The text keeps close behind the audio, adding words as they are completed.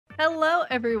Hello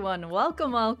everyone,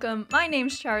 welcome. My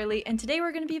name's Charlie, and today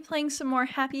we're gonna be playing some more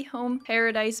Happy Home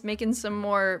Paradise, making some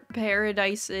more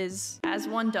paradises, as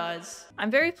one does.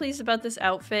 I'm very pleased about this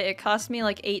outfit. It cost me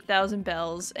like 8,000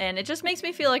 bells, and it just makes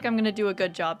me feel like I'm gonna do a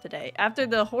good job today. After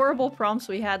the horrible prompts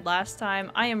we had last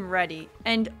time, I am ready.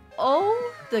 And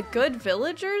oh, the good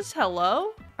villagers,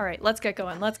 hello? Alright, let's get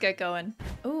going.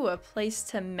 Ooh, a place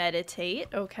to meditate,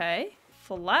 okay.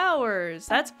 Flowers,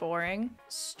 that's boring.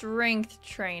 Strength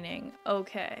training,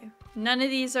 okay. None of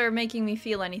these are making me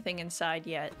feel anything inside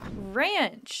yet.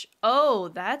 Ranch, oh,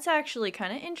 that's actually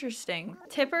kind of interesting.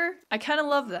 Tipper, I kind of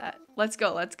love that. Let's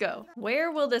go.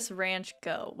 Where will this ranch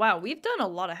go? Wow, we've done a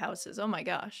lot of houses, oh my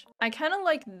gosh. I kind of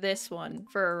like this one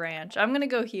for a ranch. I'm gonna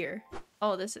go here.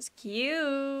 Oh, this is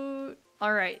cute.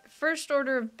 All right, first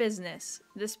order of business.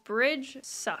 This bridge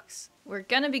sucks. We're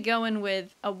gonna be going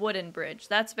with a wooden bridge.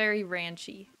 That's very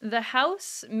ranchy. The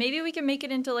house, maybe we can make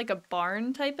it into like a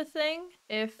barn type of thing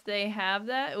if they have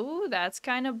that. Ooh, that's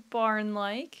kind of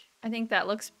barn-like. I think that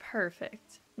looks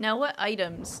perfect. Now what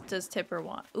items does Tipper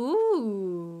want?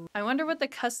 Ooh, I wonder what the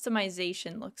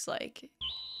customization looks like.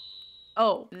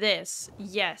 Oh, this,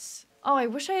 yes. Oh, I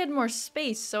wish I had more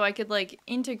space so I could like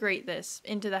integrate this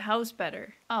into the house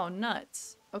better. Oh,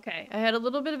 nuts. Okay, I had a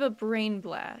little bit of a brain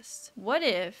blast. What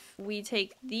if we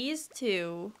take these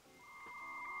two?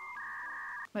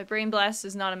 My brain blast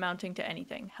is not amounting to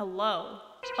anything. Hello.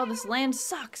 Oh, this land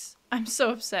sucks. I'm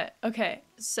so upset. Okay,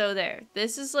 so there.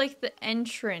 This is like the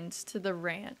entrance to the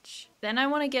ranch. Then I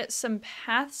want to get some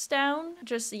paths down.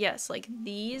 Just, yes, like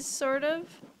these sort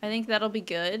of. I think that'll be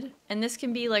good. And this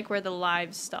can be like where the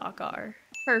livestock are.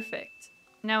 Perfect.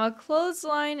 Now a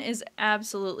clothesline is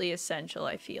absolutely essential,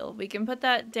 I feel. We can put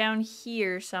that down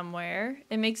here somewhere.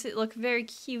 It makes it look very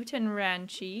cute and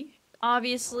ranchy.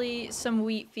 Obviously some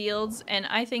wheat fields, and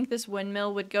I think this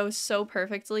windmill would go so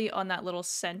perfectly on that little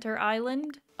center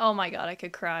island. Oh my god, I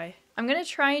could cry. I'm gonna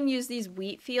try and use these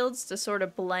wheat fields to sort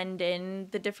of blend in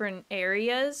the different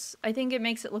areas. I think it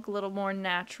makes it look a little more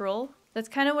natural. That's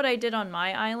kind of what I did on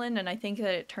my island, and I think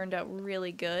that it turned out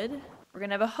really good. We're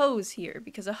gonna have a hose here,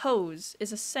 because a hose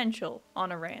is essential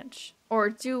on a ranch. Or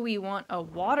do we want a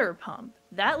water pump?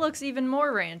 That looks even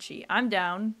more ranchy. I'm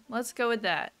down. Let's go with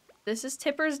that. This is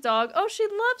Tipper's dog. Oh, she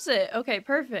loves it. Okay,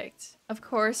 perfect. Of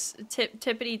course,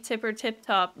 Tippity Tipper Tip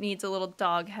Top needs a little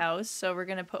dog house, so we're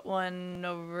gonna put one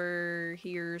over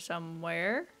here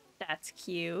somewhere. That's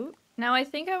cute. Now I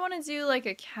think I want to do like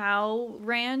a cow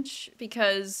ranch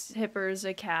because Tipper's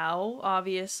a cow,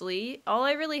 obviously. All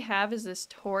I really have is this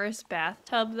Taurus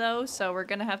bathtub though, so we're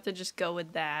gonna have to just go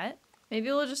with that. Maybe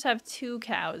we'll just have 2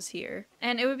 cows here.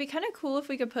 And it would be kind of cool if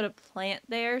we could put a plant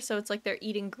there so it's like they're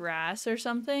eating grass or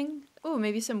something. Oh,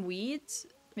 maybe some weeds?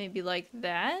 Maybe like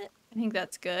that? I think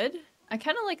that's good. I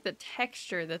kind of like the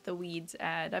texture that the weeds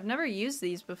add. I've never used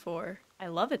these before. I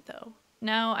love it though.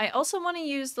 Now, I also want to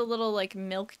use the little like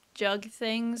milk jug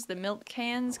things, the milk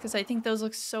cans, because I think those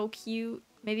look so cute.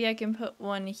 Maybe I can put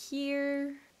one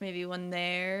here, maybe one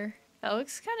there. That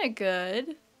looks kind of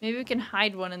good. Maybe we can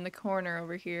hide one in the corner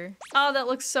over here. Oh, that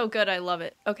looks so good. I love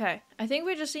it. Okay. I think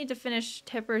we just need to finish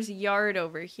Tipper's yard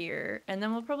over here, and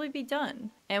then we'll probably be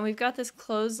done. And we've got this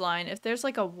clothesline. If there's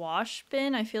like a wash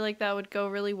bin, I feel like that would go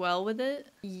really well with it.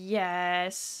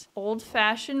 Yes.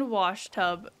 Old-fashioned wash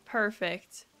tub.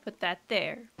 Perfect. Put that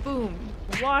there. Boom.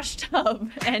 Wash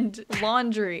tub and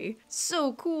laundry.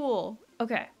 So cool.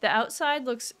 Okay, the outside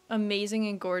looks amazing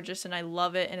and gorgeous and I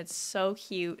love it and it's so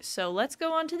cute. So let's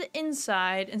go on to the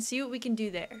inside and see what we can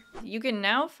do there. You can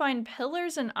now find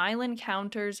pillars and island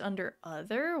counters under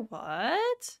other.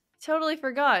 What? Totally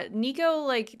forgot. Nico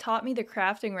like taught me the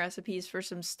crafting recipes for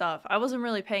some stuff. I wasn't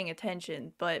really paying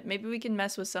attention, but maybe we can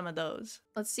mess with some of those.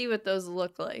 Let's see what those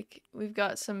look like. We've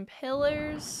got some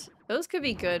pillars. Those could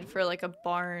be good for like a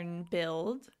barn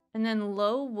build. And then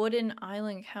low wooden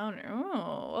island counter.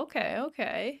 Oh,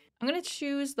 okay. I'm gonna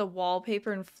choose the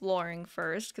wallpaper and flooring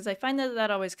first because I find that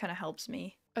that always kind of helps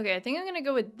me. Okay, I think I'm gonna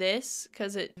go with this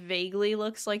because it vaguely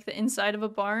looks like the inside of a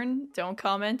barn. Don't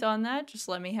comment on that, just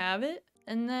let me have it.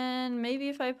 And then maybe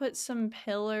if I put some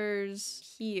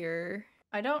pillars here.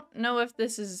 I don't know if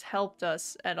this has helped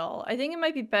us at all. I think it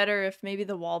might be better if maybe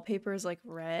the wallpaper is like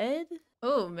red.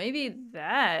 Oh, maybe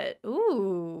that.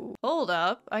 Ooh, hold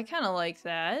up. I kind of like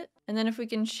that. And then if we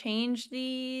can change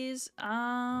these,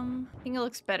 I think it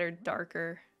looks better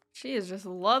darker. She is just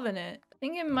loving it. I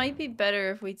think it might be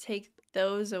better if we take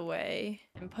those away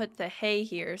and put the hay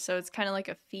here so it's kind of like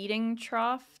a feeding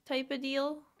trough type of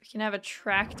deal. We can have a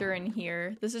tractor in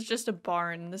here. This is just a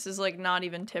barn. This is like not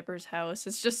even Tipper's house.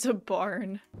 It's just a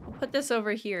barn. I'll put this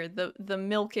over here, the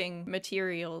milking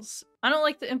materials. I don't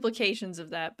like the implications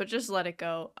of that, but just let it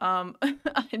go. I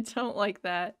don't like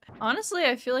that. Honestly,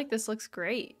 I feel like this looks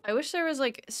great. I wish there was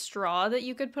like straw that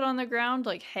you could put on the ground,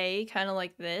 like hay, kind of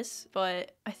like this,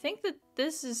 but I think that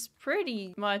this is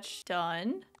pretty much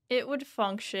done. It would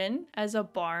function as a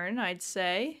barn, I'd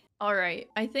say. All right,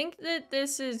 I think that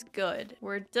this is good.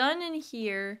 We're done in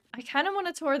here. I kind of want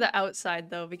to tour the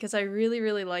outside though, because I really,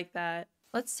 really like that.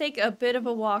 Let's take a bit of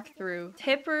a walk through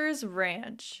Tipper's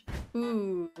Ranch.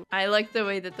 Ooh, I like the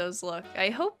way that those look. I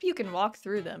hope you can walk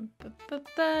through them.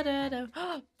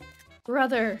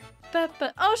 Brother.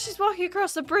 Oh, she's walking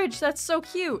across the bridge. That's so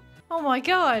cute. Oh my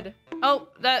god. Oh,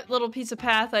 that little piece of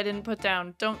path I didn't put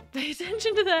down. Don't pay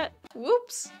attention to that.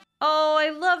 Whoops. Oh, I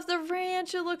love the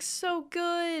ranch. It looks so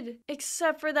good.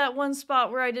 Except for that one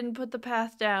spot where I didn't put the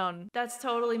path down. That's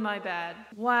totally my bad.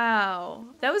 Wow.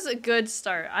 That was a good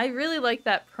start. I really like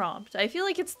that prompt. I feel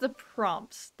like it's the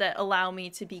prompts that allow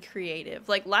me to be creative.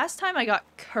 Like last time I got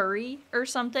curry or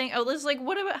something. I was like, how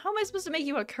am I supposed to make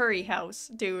you a curry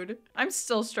house, dude? I'm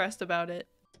still stressed about it.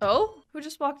 Oh, who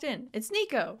just walked in? It's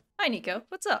Nico. Hi, Nico.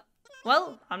 What's up?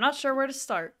 Well, I'm not sure where to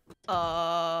start.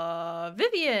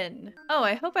 Vivian! Oh,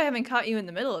 I hope I haven't caught you in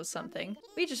the middle of something.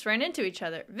 We just ran into each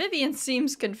other. Vivian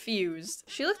seems confused.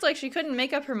 She looked like she couldn't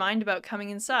make up her mind about coming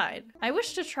inside. I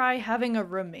wish to try having a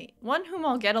roommate, one whom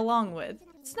I'll get along with.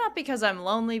 It's not because I'm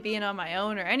lonely being on my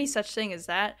own or any such thing as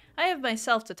that. I have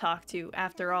myself to talk to,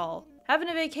 after all. Having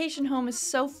a vacation home is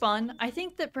so fun. I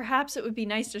think that perhaps it would be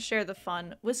nice to share the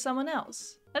fun with someone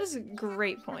else. That is a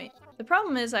great point. The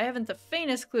problem is I haven't the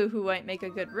faintest clue who might make a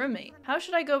good roommate. How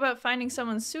should I go about finding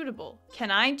someone suitable?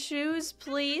 Can I choose,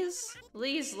 please?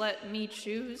 Please let me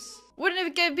choose.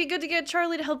 Wouldn't it be good to get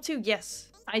Charlie to help too? Yes.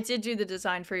 I did do the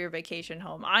design for your vacation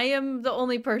home. I am the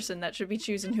only person that should be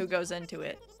choosing who goes into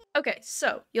it. Okay,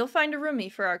 so you'll find a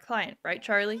roomie for our client, right,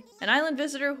 Charlie? An island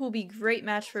visitor who will be a great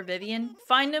match for Vivian.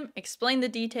 Find him, explain the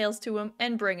details to him,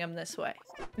 and bring him this way.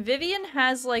 Vivian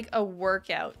has like a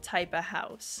workout type of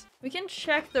house. We can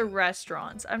check the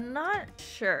restaurants. I'm not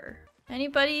sure.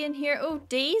 Anybody in here? Oh,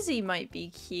 Daisy might be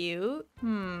cute.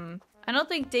 I don't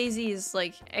think Daisy is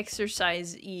like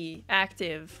exercise-y.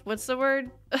 Active. What's the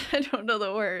word? I don't know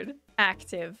the word.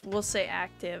 Active. We'll say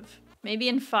active. Maybe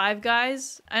in Five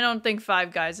Guys? I don't think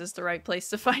Five Guys is the right place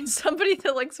to find somebody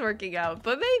that likes working out,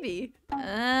 but maybe.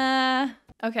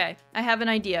 Okay, I have an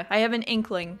idea. I have an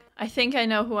inkling. I think I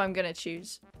know who I'm gonna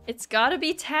choose. It's gotta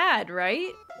be Tad,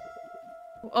 right?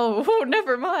 Oh,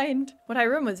 never mind. Would I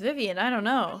room with Vivian? I don't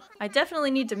know. I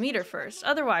definitely need to meet her first.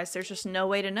 Otherwise, there's just no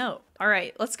way to know. All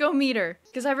right, let's go meet her.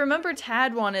 Because I remember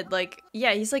Tad wanted like,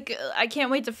 yeah, he's like, I can't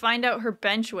wait to find out her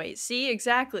bench weight. See,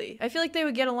 exactly. I feel like they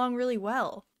would get along really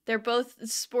well. They're both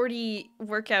sporty,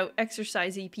 workout,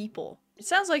 exercise-y people. It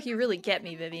sounds like you really get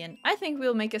me, Vivian. I think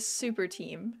we'll make a super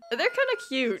team. They're kind of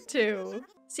cute, too.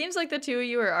 Seems like the two of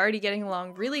you are already getting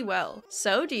along really well.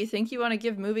 So, do you think you want to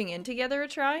give moving in together a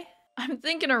try? I'm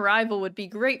thinking a rival would be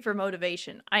great for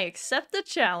motivation. I accept the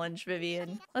challenge,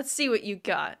 Vivian. Let's see what you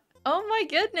got. Oh my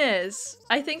goodness!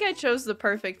 I think I chose the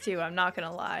perfect two, I'm not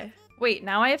gonna lie. Wait,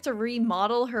 now I have to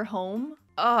remodel her home?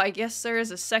 Oh, I guess there is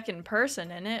a second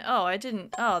person in it. Oh,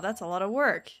 that's a lot of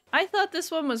work. I thought this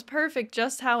one was perfect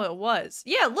just how it was.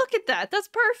 Yeah, look at that. That's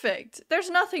perfect. There's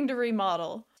nothing to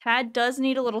remodel. Tad does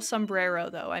need a little sombrero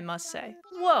though, I must say.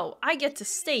 Whoa, I get to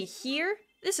stay here?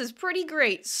 This is pretty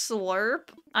great, slurp.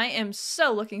 I am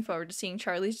so looking forward to seeing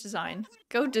Charlie's design.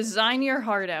 Go design your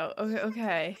heart out.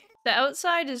 Okay. The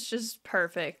outside is just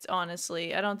perfect,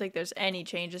 honestly. I don't think there's any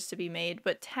changes to be made,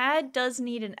 but Tad does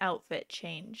need an outfit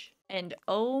change. And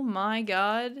oh my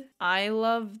god, I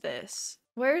love this.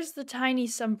 Where's the tiny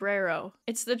sombrero?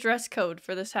 It's the dress code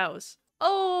for this house.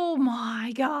 Oh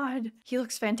my god. He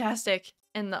looks fantastic.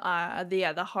 And the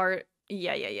heart.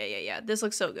 Yeah. This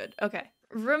looks so good. Okay.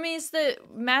 Roomies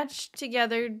that match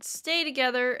together, stay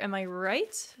together, am I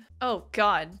right? Oh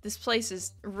god, this place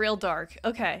is real dark.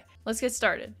 Okay, let's get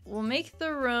started. We'll make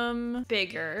the room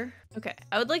bigger. Okay,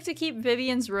 I would like to keep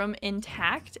Vivian's room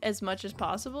intact as much as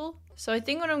possible. So I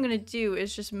think what I'm gonna do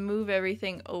is just move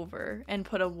everything over and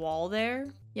put a wall there.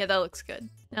 Yeah, that looks good.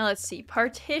 Now let's see,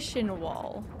 partition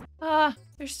wall. Ah,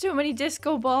 there's so many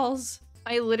disco balls.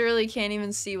 I literally can't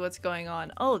even see what's going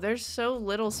on. Oh, there's so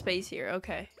little space here,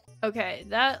 okay. Okay,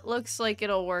 that looks like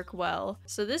it'll work well.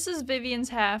 So this is Vivian's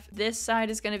half, this side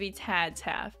is gonna be Tad's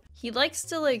half. He likes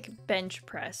to like bench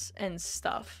press and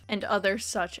stuff and other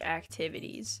such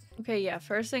activities. Okay, yeah,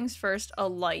 first things first, a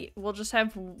light. We'll just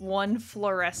have one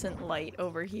fluorescent light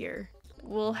over here.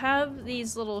 we'll have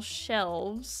these little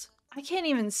shelves. I can't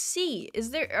even see.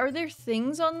 Are there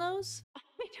things on those?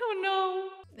 I don't know.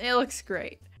 It looks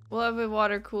great. We'll have a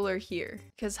water cooler here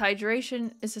because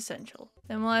hydration is essential.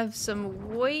 Then we'll have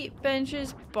some weight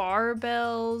benches,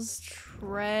 barbells,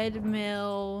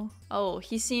 treadmill. Oh,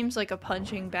 he seems like a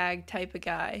punching bag type of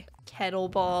guy.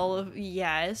 Kettlebell,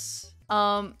 yes.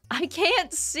 I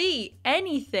can't see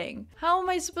anything. How am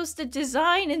I supposed to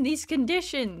design in these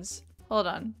conditions? Hold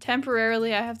on.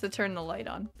 Temporarily, I have to turn the light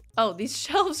on. Oh, these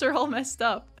shelves are all messed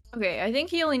up. Okay, I think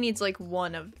he only needs like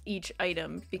one of each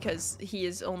item because he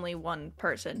is only one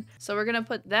person. So we're gonna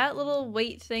put that little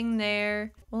weight thing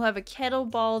there. We'll have a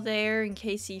kettlebell there in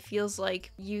case he feels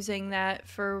like using that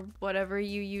for whatever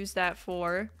you use that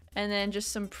for. And then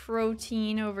just some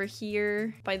protein over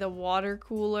here by the water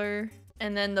cooler.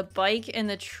 And then the bike and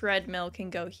the treadmill can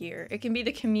go here. It can be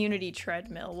the community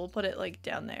treadmill. We'll put it like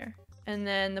down there. And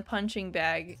then the punching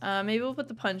bag. Maybe we'll put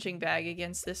the punching bag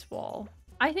against this wall.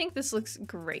 I think this looks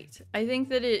great. I think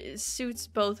that it suits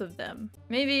both of them.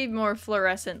 Maybe more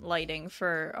fluorescent lighting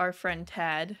for our friend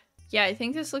Tad. Yeah, I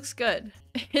think this looks good.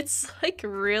 It's like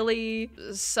really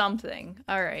something.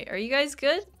 All right, are you guys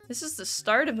good? This is the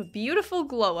start of a beautiful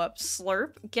glow up.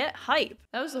 Slurp, get hype.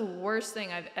 That was the worst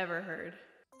thing I've ever heard.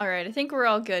 All right, I think we're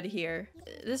all good here.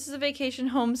 This is a vacation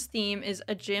home's theme is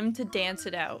a gym to dance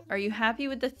it out. Are you happy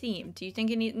with the theme? Do you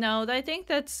think it needs— No, I think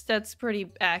that's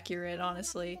pretty accurate,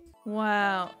 honestly.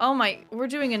 Wow. Oh my, we're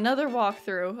doing another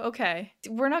walkthrough. Okay.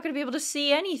 We're not gonna be able to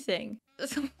see anything.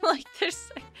 Like,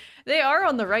 they are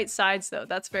on the right sides though.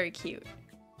 That's very cute.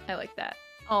 I like that.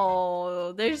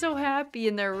 Oh, they're so happy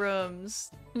in their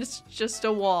rooms. It's just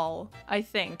a wall, I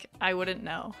think. I wouldn't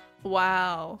know.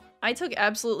 Wow. I took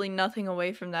absolutely nothing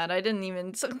away from that. I didn't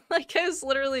even, like, it was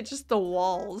literally just the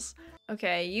walls.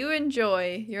 Okay, you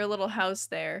enjoy your little house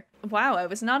there. Wow, I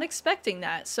was not expecting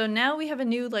that. So now we have a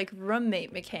new, like,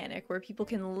 roommate mechanic where people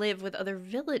can live with other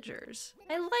villagers.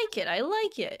 I like it, I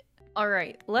like it. All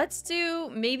right, let's do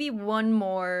maybe one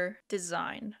more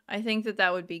design. I think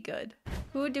that would be good.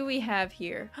 Who do we have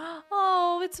here?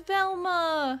 Oh, it's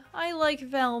Velma! I like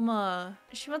Velma.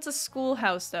 She wants a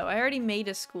schoolhouse though. I already made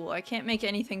a school. I can't make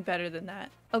anything better than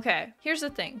that. Okay, here's the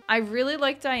thing. I really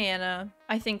like Diana.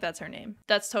 I think that's her name.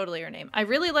 That's totally her name. I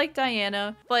really like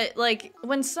Diana, but like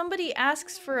when somebody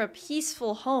asks for a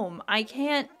peaceful home, I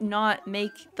can't not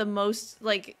make the most,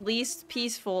 like, least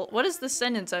peaceful. What is the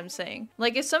sentence I'm saying?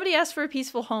 Like if somebody asks for a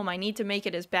peaceful home, I need to make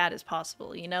it as bad as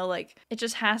possible, you know? Like it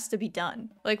just has to be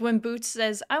done. Like when Boots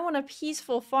says, I want a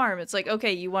peaceful farm, it's like,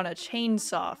 okay, you want a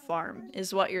chainsaw farm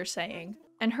is what you're saying.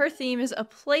 And her theme is a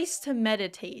place to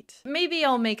meditate. Maybe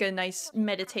I'll make a nice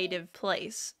meditative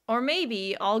place. Or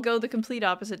maybe I'll go the complete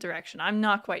opposite direction. I'm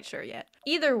not quite sure yet.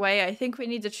 Either way, I think we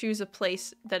need to choose a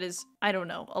place that is, I don't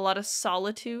know, a lot of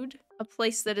solitude. A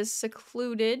place that is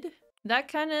secluded. That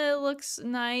kind of looks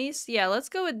nice. Yeah, let's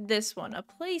go with this one. A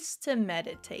place to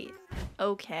meditate.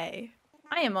 Okay.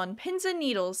 I am on pins and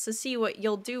needles to see what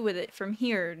you'll do with it from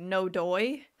here, no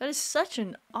doy. That is such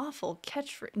an awful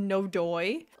catchphrase. No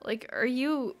doy? Like, are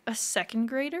you a second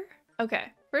grader?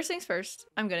 Okay, first things first,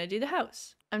 I'm gonna do the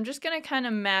house. I'm just gonna kind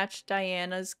of match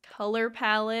Diana's color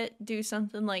palette, do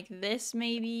something like this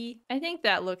maybe. I think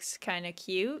that looks kind of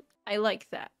cute. I like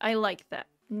that. I like that.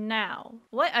 Now,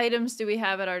 what items do we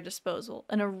have at our disposal?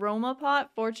 An aroma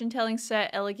pot, fortune-telling set,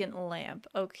 elegant lamp.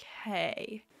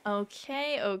 Okay.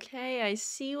 Okay, I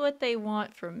see what they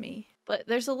want from me. But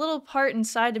there's a little part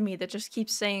inside of me that just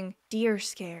keeps saying, deer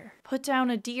scare. Put down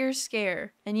a deer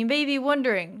scare. And you may be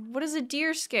wondering, what is a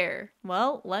deer scare?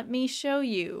 Well, let me show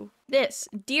you. This,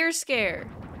 deer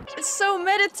scare. It's so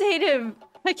meditative.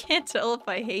 I can't tell if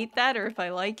I hate that or if I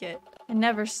like it. It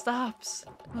never stops.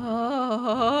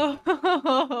 Oh.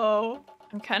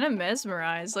 I'm kind of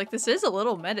mesmerized. Like, this is a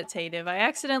little meditative.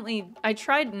 I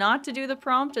tried not to do the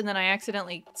prompt and then I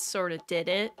accidentally sort of did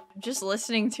it. I'm just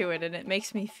listening to it and it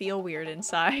makes me feel weird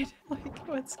inside. Like,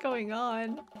 what's going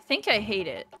on? I think I hate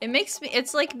it.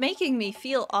 It's like making me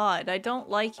feel odd. I don't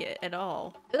like it at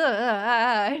all. Ugh,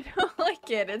 I don't like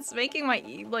it. It's making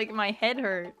my head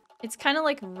hurt. It's kind of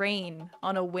like rain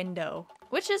on a window,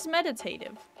 which is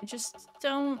meditative. I just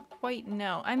don't quite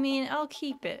know. I mean, I'll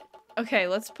keep it. Okay,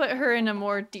 let's put her in a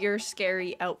more deer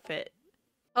scary outfit.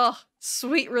 Oh,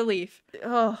 sweet relief.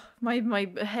 Oh, my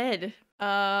head.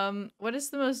 What is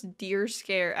the most deer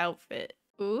scare outfit?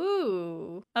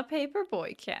 Ooh, a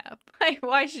paperboy cap.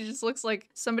 Why she just looks like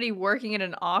somebody working at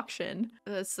an auction.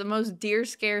 That's the most deer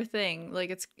scare thing.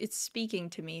 Like it's speaking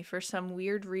to me for some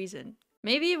weird reason.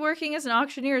 Maybe working as an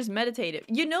auctioneer is meditative.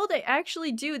 You know, they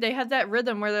actually do. They have that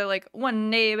rhythm where they're like,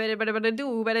 one day,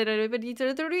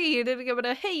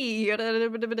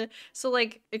 so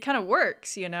like, it kind of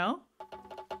works, you know?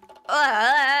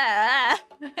 I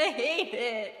hate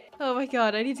it. Oh my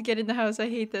god, I need to get in the house. I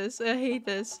hate this. I hate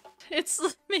this. It's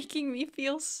making me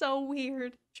feel so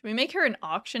weird. Should we make her an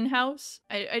auction house?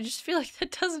 I just feel like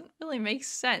that doesn't really make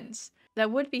sense. That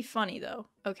would be funny though.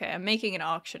 Okay, I'm making an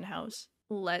auction house.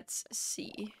 Let's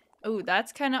see. Oh,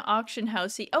 that's kind of auction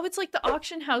housey. Oh, it's like the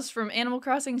auction house from Animal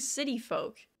Crossing City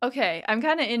Folk. Okay, I'm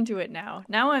kind of into it now.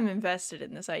 Now I'm invested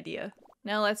in this idea.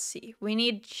 Now let's see. We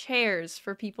need chairs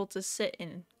for people to sit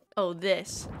in. Oh,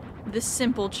 this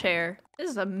simple chair. This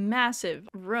is a massive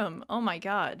room. Oh my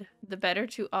god. The better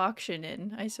to auction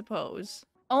in, I suppose.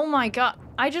 Oh my god.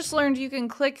 I just learned you can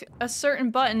click a certain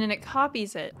button and it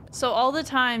copies it. So all the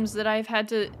times that I've had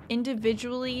to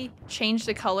individually change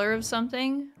the color of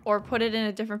something or put it in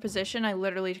a different position, I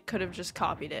literally could have just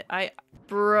copied it.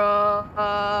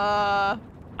 Bruh.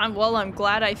 I'm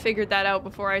glad I figured that out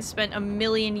before I spent a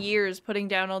million years putting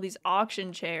down all these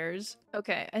auction chairs.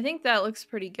 Okay, I think that looks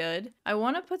pretty good. I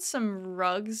want to put some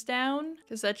rugs down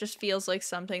because that just feels like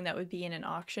something that would be in an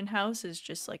auction house, is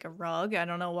just like a rug. I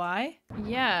don't know why.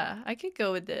 Yeah, I could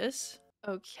go with this.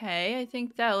 Okay, I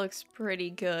think that looks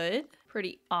pretty good.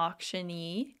 Pretty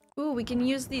auction-y. Ooh, we can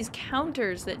use these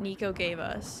counters that Nico gave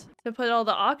us to put all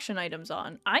the auction items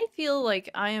on. I feel like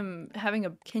I am having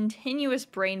a continuous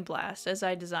brain blast as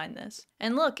I design this.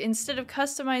 And look, instead of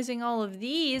customizing all of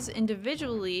these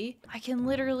individually, I can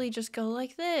literally just go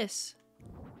like this.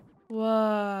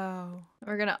 Whoa.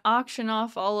 We're gonna auction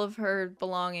off all of her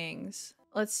belongings.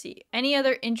 Let's see. Any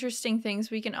other interesting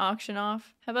things we can auction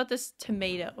off? How about this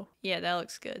tomato? Yeah, that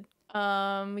looks good.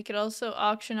 We could also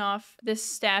auction off this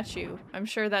statue. I'm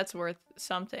sure that's worth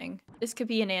something. This could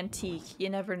be an antique, you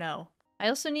never know. I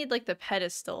also need like the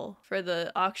pedestal for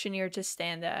the auctioneer to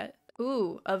stand at.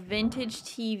 Ooh, a vintage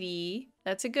TV.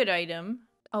 That's a good item.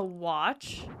 A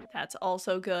watch. That's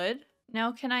also good.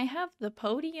 Now, can I have the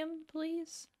podium,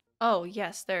 please? Oh,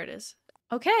 yes, there it is.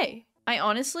 Okay. I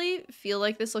honestly feel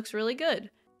like this looks really good.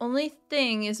 Only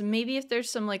thing is maybe if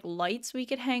there's some like lights we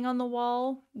could hang on the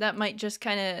wall, that might just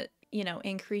kind of, you know,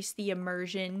 increase the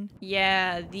immersion.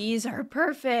 Yeah, these are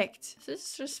perfect.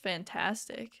 This is just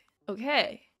fantastic.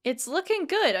 Okay, it's looking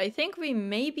good. I think we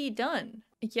may be done.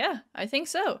 Yeah, I think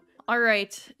so. All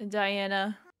right,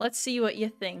 Diana, let's see what you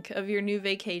think of your new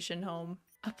vacation home.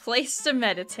 A place to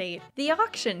meditate. The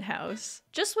auction house.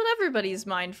 Just what everybody's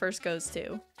mind first goes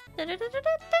to.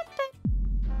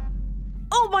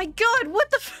 Oh my god, what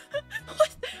the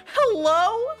what?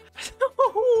 Hello?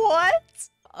 What?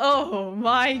 Oh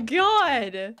my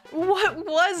god. What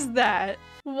was that?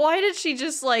 Why did she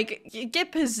just like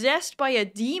get possessed by a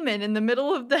demon in the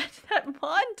middle of that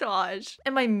montage?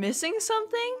 Am I missing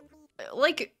something?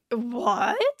 Like,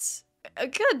 what?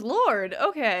 Good lord,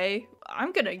 okay.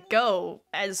 I'm gonna go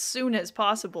as soon as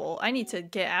possible. I need to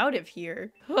get out of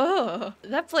here. Ugh.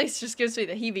 That place just gives me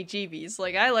the heebie-jeebies.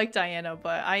 Like, I like Diana,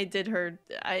 but I did her...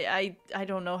 I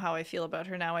don't know how I feel about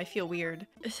her now. I feel weird.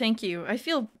 Thank you. I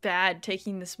feel bad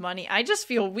taking this money. I just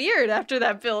feel weird after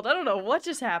that build. I don't know what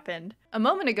just happened. A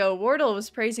moment ago, Wardell was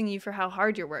praising you for how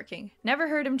hard you're working. Never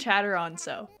heard him chatter on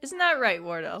so. Isn't that right,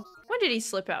 Wardell? When did he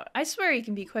slip out? I swear he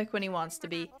can be quick when he wants to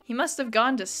be. He must have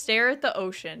gone to stare at the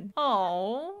ocean.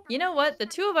 Aww. You know what? The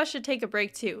two of us should take a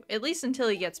break too, at least until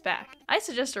he gets back. I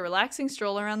suggest a relaxing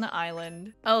stroll around the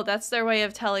island. Oh, that's their way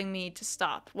of telling me to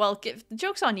stop. Well, the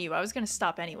joke's on you. I was gonna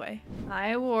stop anyway.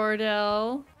 Hi,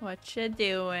 Wardell. What you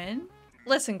doing?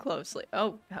 Listen closely.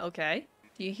 Oh, okay.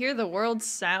 Do you hear the world's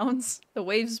sounds? The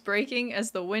waves breaking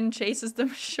as the wind chases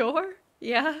them ashore?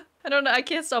 Yeah? I don't know, I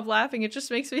can't stop laughing. It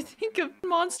just makes me think of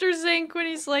Monsters Inc. when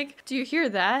he's like, do you hear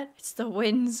that? It's the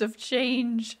winds of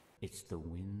change. It's the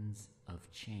winds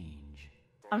of change.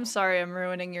 I'm sorry I'm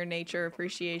ruining your nature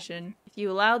appreciation. If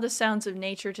you allow the sounds of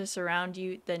nature to surround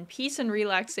you, then peace and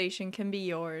relaxation can be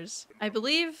yours. I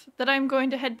believe that I'm going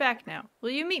to head back now.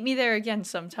 Will you meet me there again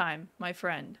sometime, my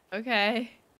friend?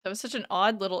 Okay. That was such an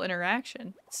odd little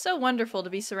interaction. It's so wonderful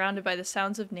to be surrounded by the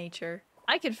sounds of nature.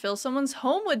 I could fill someone's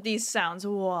home with these sounds.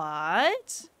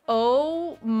 What?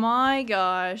 Oh my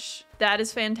gosh. That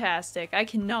is fantastic. I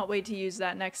cannot wait to use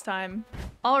that next time.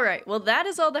 Alright, well that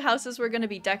is all the houses we're going to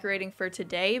be decorating for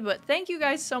today, but thank you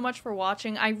guys so much for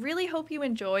watching. I really hope you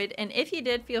enjoyed, and if you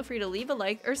did, feel free to leave a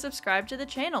like or subscribe to the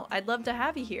channel. I'd love to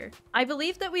have you here. I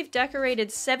believe that we've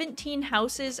decorated 17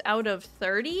 houses out of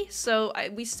 30, so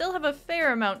we still have a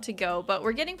fair amount to go, but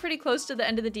we're getting pretty close to the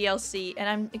end of the DLC, and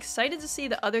I'm excited to see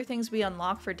the other things we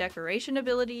unlock for decoration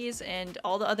abilities and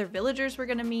all the other villagers we're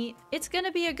going to meet. meat. It's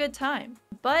gonna be a good time.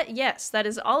 But yes, that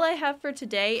is all I have for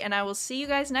today, and I will see you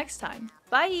guys next time.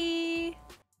 Bye!